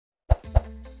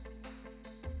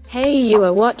Hey, you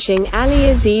are watching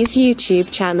AliAziz YouTube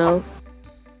channel.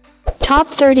 Top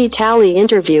 30 Tally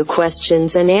interview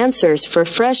questions and answers for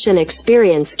fresh and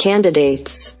experienced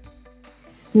candidates.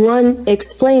 1.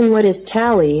 Explain what is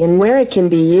Tally and where it can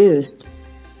be used.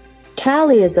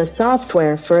 Tally is a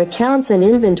software for accounts and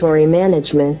inventory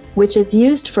management, which is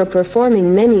used for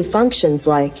performing many functions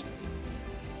like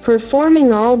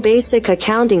performing all basic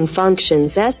accounting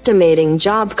functions, estimating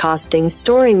job costing,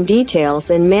 storing details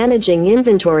and managing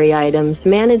inventory items,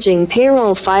 managing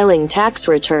payroll, filing tax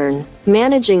return,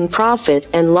 managing profit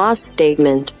and loss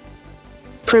statement,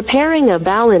 preparing a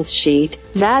balance sheet,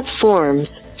 VAT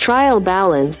forms, trial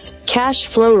balance, cash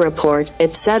flow report,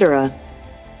 etc.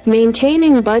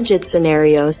 Maintaining budget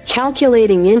scenarios,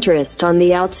 calculating interest on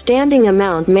the outstanding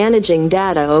amount, managing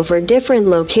data over different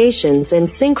locations and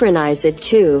synchronize it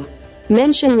too.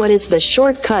 Mention what is the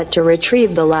shortcut to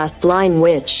retrieve the last line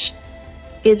which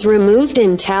is removed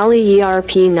in Tally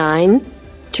ERP 9.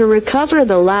 To recover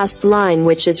the last line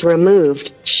which is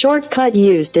removed, shortcut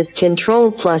used is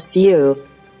Ctrl+U.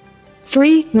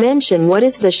 3. Mention what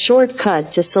is the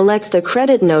shortcut to select the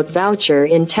credit note voucher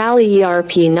in Tally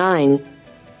ERP 9.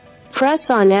 Press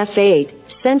on F8,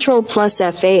 Ctrl plus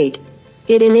F8.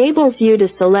 It enables you to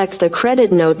select the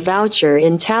credit note voucher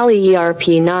in Tally ERP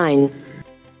 9.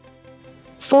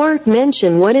 4.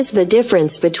 Mention what is the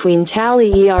difference between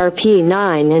Tally ERP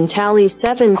 9 and Tally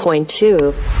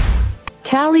 7.2.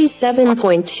 Tally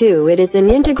 7.2. It is an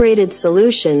integrated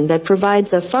solution that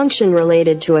provides a function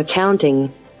related to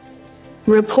accounting,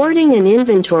 reporting and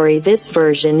inventory. This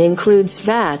version includes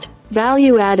VAT,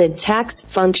 value-added tax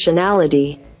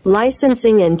functionality,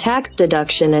 licensing and tax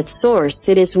deduction at source.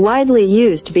 It is widely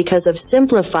used because of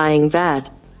simplifying VAT,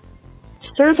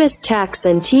 service tax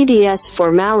and TDS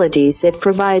formalities. It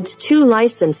provides two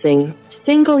licensing,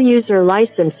 single-user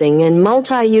licensing and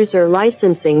multi-user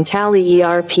licensing. Tally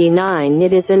ERP 9.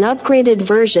 It is an upgraded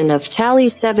version of Tally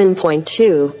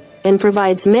 7.2 and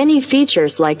provides many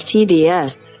features like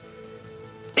TDS,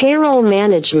 payroll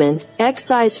management,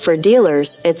 excise for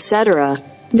dealers, etc.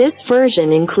 This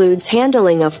version includes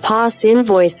handling of POS,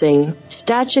 invoicing,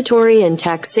 statutory and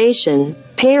taxation,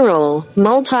 payroll,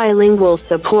 multilingual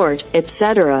support,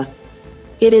 etc.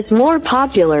 It is more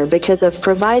popular because of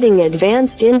providing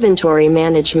advanced inventory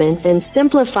management and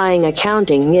simplifying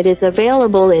accounting. It is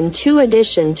available in two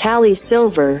editions: Tally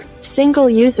Silver, Single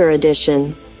User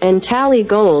Edition, and Tally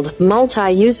Gold,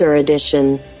 Multi-User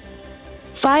Edition.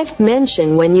 5.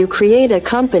 Mention when you create a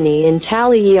company in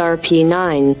Tally ERP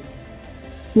 9.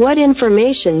 What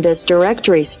information does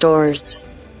directory stores?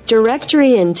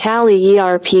 Directory in Tally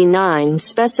ERP 9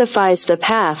 specifies the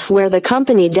path where the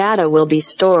company data will be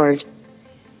stored.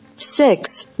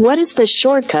 6. What is the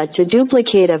shortcut to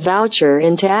duplicate a voucher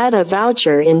and to add a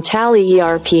voucher in Tally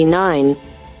ERP 9?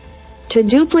 To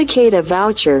duplicate a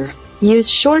voucher, use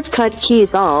shortcut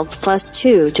keys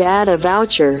Alt+2. To add a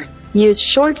voucher, use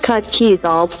shortcut keys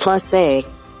Alt+A.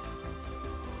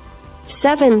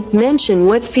 7. Mention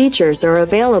what features are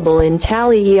available in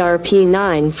Tally ERP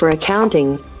 9 for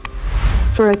accounting.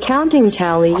 For accounting,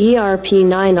 Tally ERP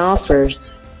 9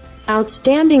 offers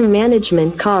outstanding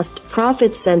management, cost,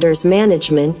 profit centers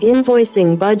management,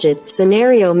 invoicing, budget,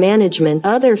 scenario management,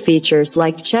 other features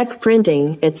like check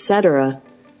printing, etc.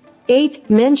 8.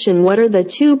 Mention what are the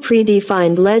two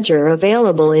predefined ledger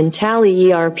available in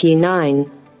Tally ERP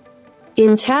 9.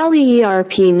 In Tally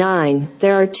ERP 9,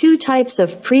 there are two types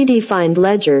of predefined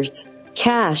ledgers: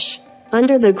 cash.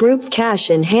 Under the group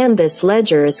cash in hand, this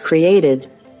ledger is created.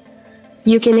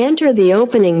 You can enter the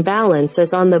opening balance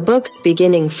as on the books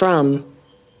beginning from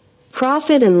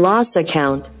profit and loss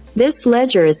account. This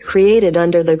ledger is created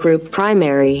under the group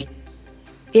primary.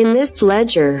 In this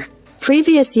ledger,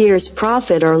 previous year's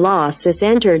profit or loss is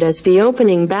entered as the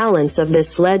opening balance of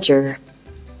this ledger.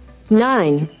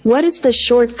 9. What is the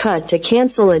shortcut to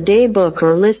cancel a day book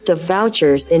or list of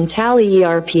vouchers in Tally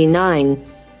ERP 9?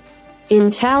 In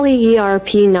Tally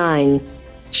ERP 9,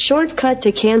 shortcut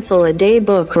to cancel a day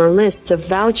book or list of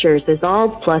vouchers is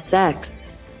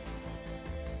Alt+X.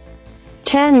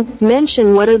 10.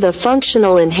 Mention what are the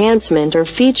functional enhancement or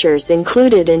features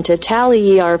included into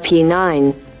Tally ERP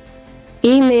 9.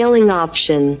 Emailing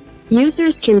option.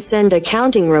 Users can send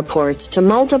accounting reports to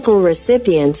multiple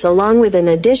recipients along with an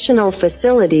additional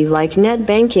facility like net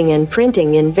banking and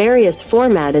printing in various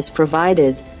formats is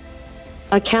provided.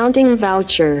 Accounting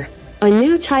voucher. A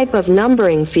new type of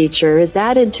numbering feature is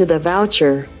added to the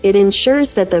voucher. It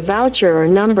ensures that the voucher are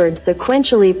numbered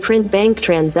sequentially. Print bank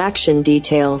transaction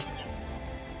details.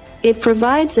 It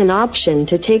provides an option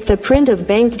to take the print of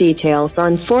bank details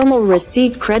on formal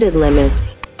receipt credit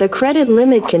limits. The credit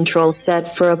limit control set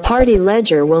for a party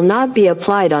ledger will not be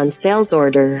applied on sales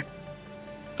order.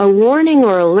 A warning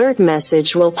or alert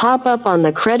message will pop up on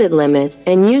the credit limit,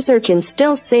 and user can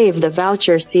still save the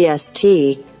voucher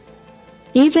CST.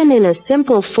 Even in a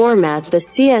simple format, the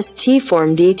CST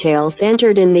form details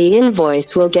entered in the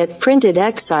invoice will get printed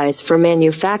excise for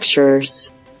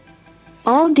manufacturers.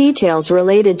 All details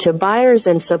related to buyers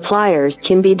and suppliers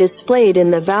can be displayed in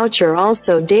the voucher.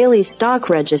 Also, daily stock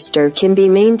register can be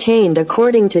maintained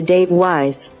according to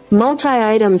date-wise,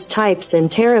 multi-items types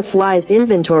and tariff-wise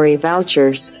inventory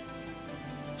vouchers.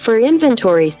 For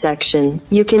inventory section,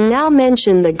 you can now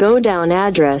mention the go-down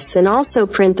address and also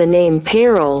print the name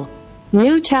payroll.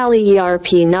 New Tally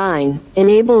ERP 9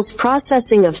 enables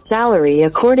processing of salary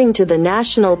according to the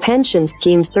National Pension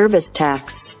Scheme service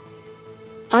tax.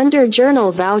 Under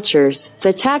Journal Vouchers,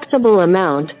 the taxable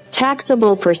amount,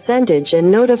 taxable percentage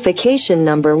and notification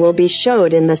number will be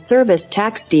showed in the service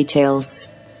tax details.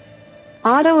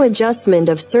 Auto adjustment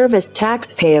of service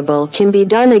tax payable can be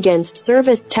done against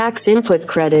service tax input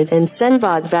credit and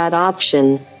SENVAT VAT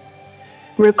option.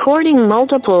 Recording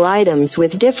multiple items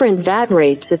with different VAT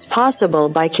rates is possible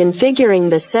by configuring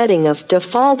the setting of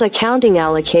default accounting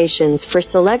allocations for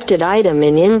selected item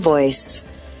in invoice.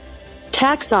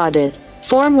 Tax audit,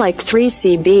 form like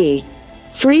 3CB,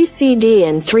 3CD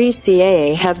and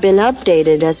 3CA have been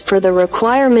updated as per the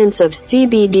requirements of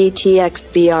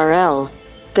CBDTXBRL.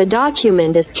 The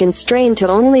document is constrained to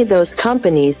only those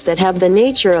companies that have the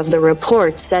nature of the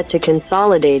report set to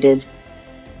consolidated.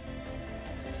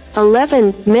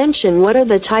 11. Mention what are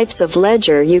the types of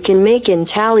ledger you can make in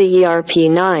Tally ERP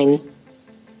 9.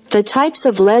 The types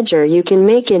of ledger you can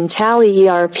make in Tally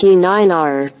ERP 9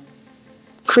 are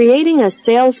creating a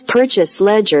sales purchase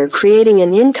ledger, creating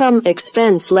an income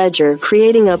expense ledger,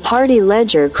 creating a party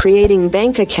ledger, creating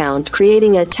bank account,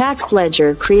 creating a tax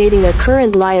ledger, creating a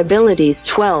current liabilities.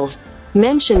 12.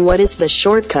 Mention what is the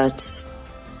shortcuts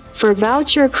for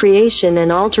voucher creation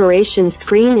and alteration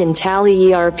screen in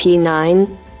Tally ERP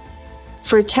 9.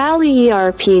 For Tally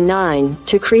ERP 9,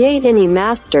 to create any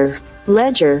master,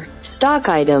 ledger, stock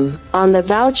item, on the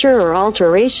voucher or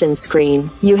alteration screen,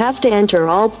 you have to enter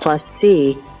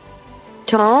Alt+C.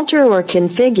 To alter or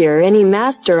configure any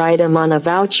master item on a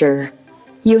voucher,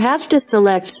 you have to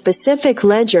select specific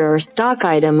ledger or stock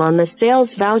item on the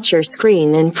sales voucher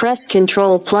screen and press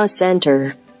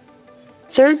Ctrl+Enter.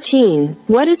 13.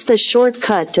 What is the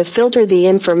shortcut to filter the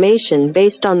information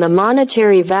based on the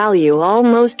monetary value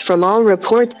almost from all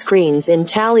report screens in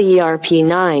Tally ERP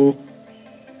 9?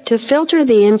 To filter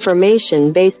the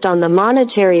information based on the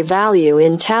monetary value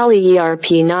in Tally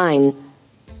ERP 9,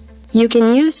 you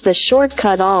can use the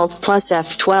shortcut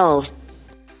Alt+F12.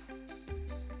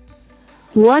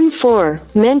 1.4.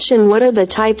 Mention what are the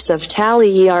types of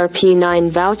Tally ERP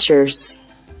 9 vouchers.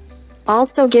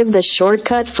 Also give the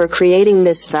shortcut for creating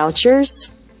this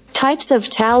vouchers. Types of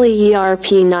Tally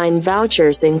ERP 9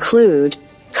 vouchers include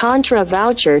Contra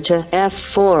Voucher to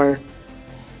F4.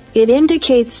 It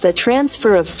indicates the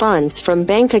transfer of funds from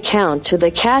bank account to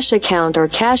the cash account or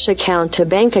cash account to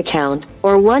bank account,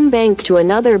 or one bank to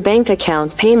another bank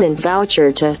account. Payment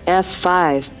Voucher to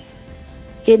F5.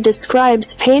 It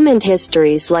describes payment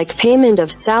histories like payment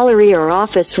of salary or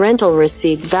office rental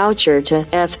receipt. Voucher to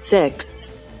F6.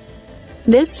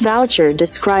 This voucher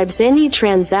describes any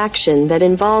transaction that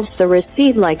involves the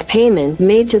receipt like payment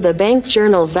made to the bank.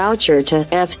 Journal Voucher to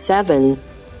F7.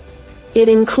 It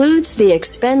includes the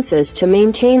expenses to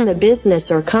maintain the business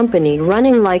or company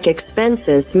running like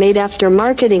expenses made after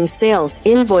marketing. Sales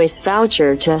Invoice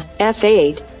Voucher to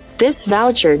F8. This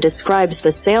voucher describes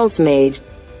the sales made.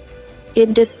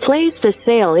 It displays the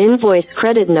sale invoice.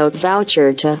 Credit Note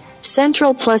Voucher to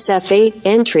Central plus F8.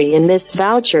 Entry in this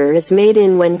voucher is made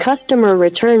in when customer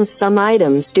returns some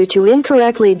items due to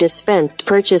incorrectly dispensed.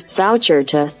 Purchase Voucher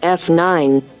to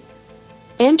F9.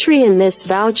 Entry in this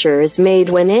voucher is made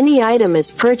when any item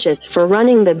is purchased for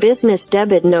running the business.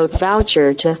 Debit Note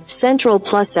Voucher to Central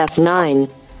plus F9.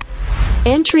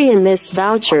 Entry in this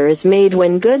voucher is made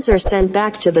when goods are sent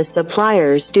back to the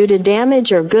suppliers due to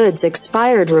damage or goods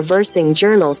expired. Reversing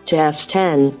Journals to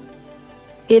F10.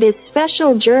 It is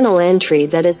special journal entry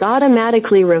that is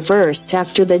automatically reversed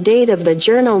after the date of the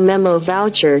journal memo.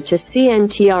 Voucher to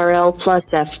CNTRL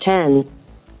plus F10.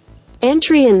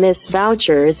 Entry in this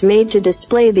voucher is made to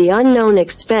display the unknown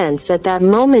expense at that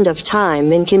moment of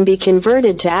time and can be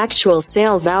converted to actual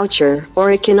sale voucher,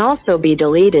 or it can also be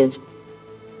deleted.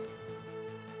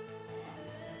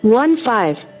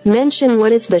 1.5. Mention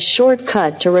what is the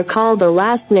shortcut to recall the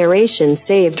last narration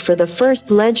saved for the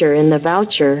first ledger in the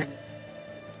voucher.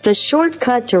 The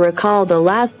shortcut to recall the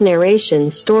last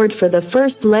narration stored for the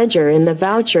first ledger in the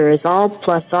voucher is Alt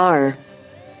plus R.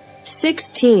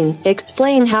 16.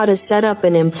 Explain how to set up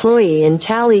an employee in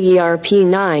Tally ERP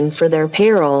 9 for their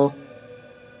payroll.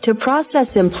 To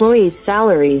process employees'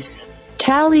 salaries,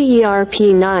 Tally ERP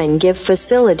 9 give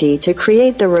facility to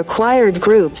create the required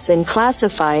groups and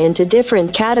classify into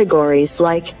different categories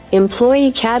like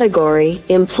employee category,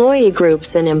 employee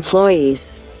groups and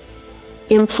employees.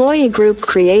 Employee group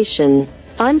creation.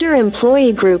 Under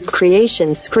Employee Group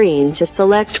Creation screen, to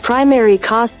select Primary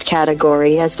Cost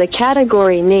Category as the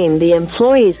category name, the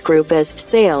Employees group as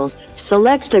Sales,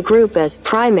 select the group as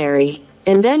Primary,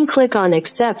 and then click on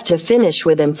Accept to finish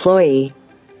with Employee.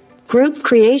 Group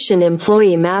Creation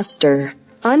Employee Master.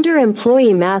 Under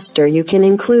Employee Master you can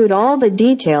include all the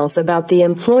details about the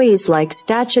employees like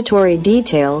statutory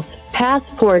details,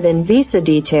 passport and visa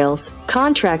details,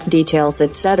 contract details,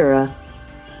 etc.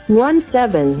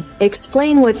 17.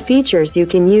 Explain what features you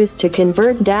can use to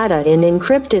convert data in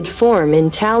encrypted form in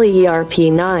Tally ERP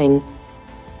 9.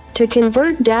 To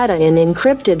convert data in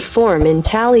encrypted form in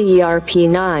Tally ERP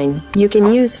 9, you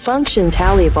can use function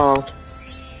Tally Vault.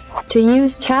 To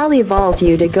use Tally Vault,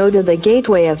 you go to the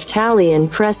gateway of Tally and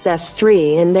press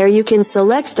F3, and there you can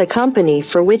select the company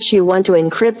for which you want to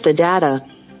encrypt the data.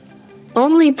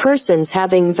 Only persons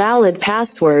having valid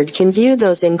password can view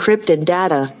those encrypted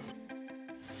data.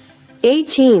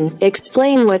 18.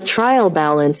 Explain what trial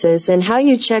balance is and how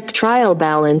you check trial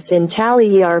balance in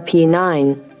Tally ERP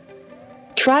 9.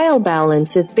 Trial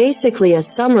balance is basically a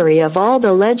summary of all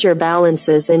the ledger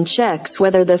balances and checks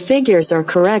whether the figures are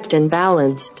correct and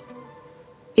balanced.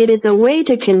 It is a way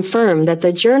to confirm that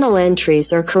the journal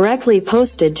entries are correctly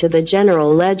posted to the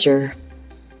general ledger.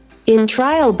 In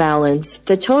trial balance,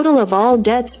 the total of all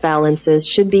debts balances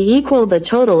should be equal the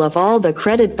total of all the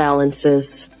credit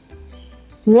balances.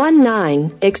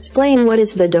 19. Explain what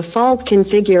is the default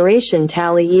configuration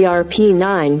Tally ERP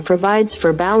 9 provides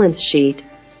for balance sheet.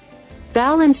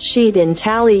 Balance sheet in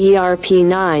Tally ERP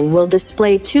 9 will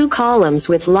display two columns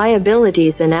with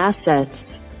liabilities and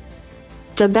assets.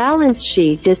 The balance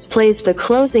sheet displays the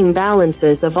closing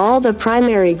balances of all the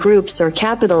primary groups or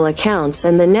capital accounts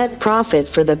and the net profit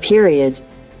for the period.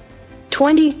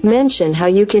 20. Mention how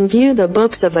you can view the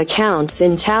books of accounts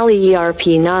in Tally ERP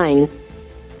 9.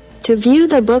 To view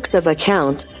the books of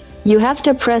accounts, you have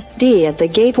to press D at the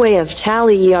gateway of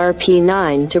Tally ERP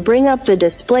 9 to bring up the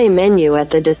display menu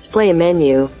at the display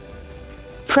menu.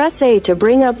 Press A to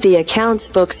bring up the accounts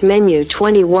books menu.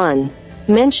 21.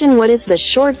 Mention what is the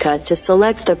shortcut to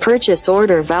select the purchase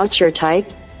order voucher type.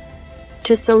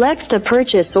 To select the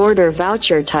purchase order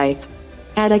voucher type,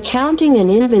 at Accounting and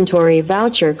Inventory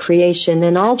Voucher Creation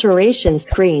and Alteration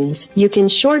screens, you can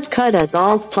shortcut as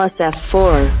Alt plus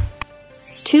F4.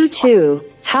 22.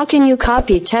 How can you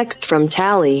copy text from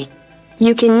Tally?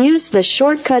 You can use the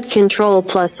shortcut Ctrl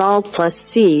plus Alt plus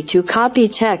C to copy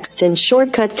text and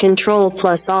shortcut Ctrl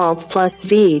plus Alt plus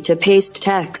V to paste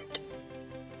text.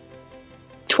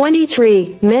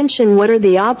 23. Mention what are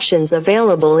the options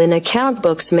available in Account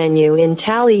Books menu in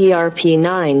Tally ERP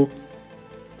 9.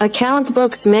 Account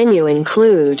Books menu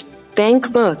include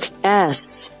Bank Book,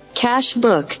 S. Cash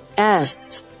Book,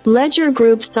 S. Ledger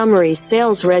Group Summary,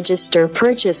 Sales Register,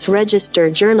 Purchase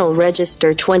Register, Journal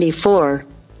Register. 24.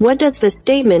 What does the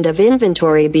Statement of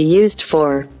Inventory be used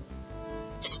for?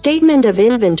 Statement of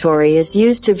Inventory is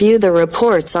used to view the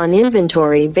reports on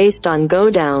inventory based on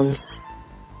go-downs.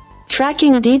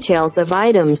 Tracking details of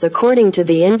items according to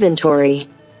the inventory.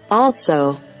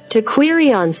 Also, to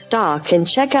query on stock and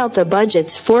check out the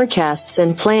budgets, forecasts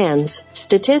and plans,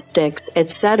 statistics,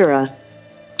 etc.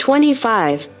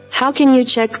 25. How can you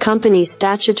check company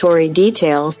statutory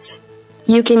details?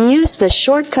 You can use the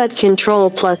shortcut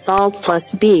Ctrl plus Alt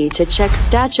plus B to check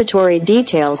statutory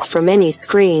details from any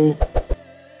screen.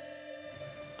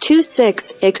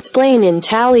 26. Explain in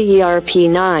Tally ERP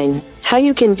 9 how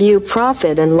you can view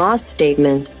profit and loss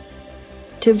statement.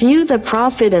 To view the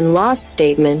profit and loss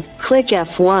statement, click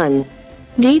F1.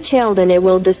 Detailed, and it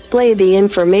will display the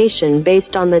information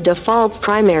based on the default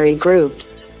primary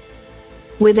groups.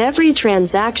 With every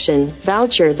transaction,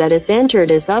 voucher that is entered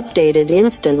is updated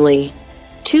instantly.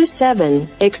 27.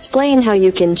 Explain how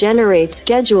you can generate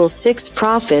Schedule 6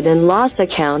 profit and loss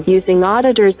account using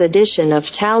Auditor's Edition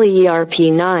of Tally ERP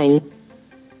 9.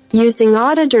 Using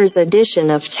Auditor's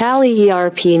Edition of Tally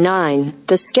ERP 9,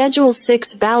 the Schedule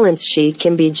 6 balance sheet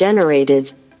can be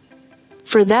generated.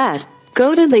 For that,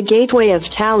 go to the gateway of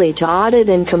Tally to Audit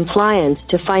and Compliance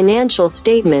to Financial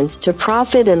Statements to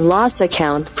Profit and Loss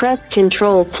Account. Press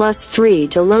Ctrl plus 3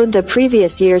 to load the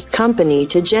previous year's company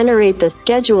to generate the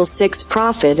Schedule 6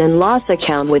 Profit and Loss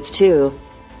Account with 2.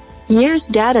 Years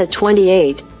data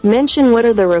 28. Mention what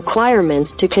are the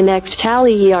requirements to connect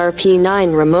Tally ERP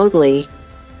 9 remotely.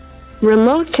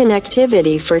 Remote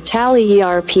connectivity for Tally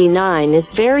ERP 9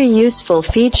 is very useful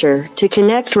feature to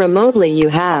connect remotely. You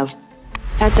have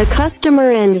at the customer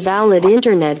end valid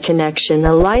internet connection,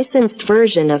 a licensed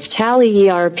version of Tally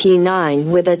ERP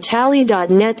 9 with a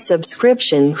Tally.net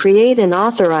subscription. Create and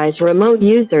authorize remote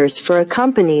users for a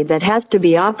company that has to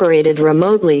be operated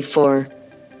remotely for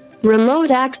remote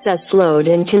access. Load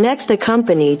and connect the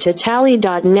company to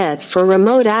Tally.net for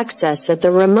remote access at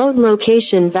the remote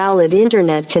location. Valid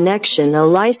internet connection, a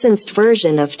licensed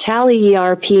version of Tally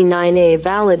ERP 9, a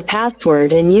valid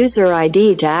password and user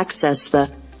ID to access the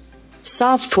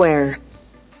software.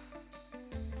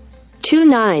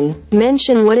 2.9.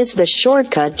 Mention what is the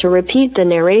shortcut to repeat the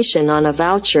narration on a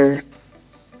voucher.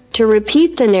 To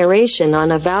repeat the narration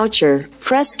on a voucher,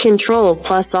 press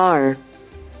Ctrl+R.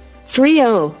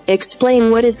 3.0.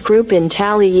 Explain what is group in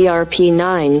Tally ERP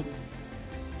 9.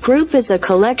 Group is a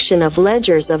collection of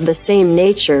ledgers of the same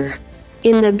nature.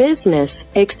 In the business,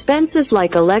 expenses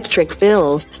like electric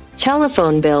bills,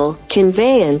 telephone bill,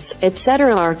 conveyance,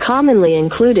 etc. are commonly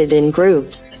included in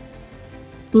groups.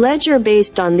 Ledger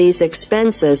based on these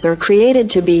expenses are created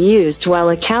to be used while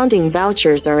accounting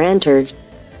vouchers are entered.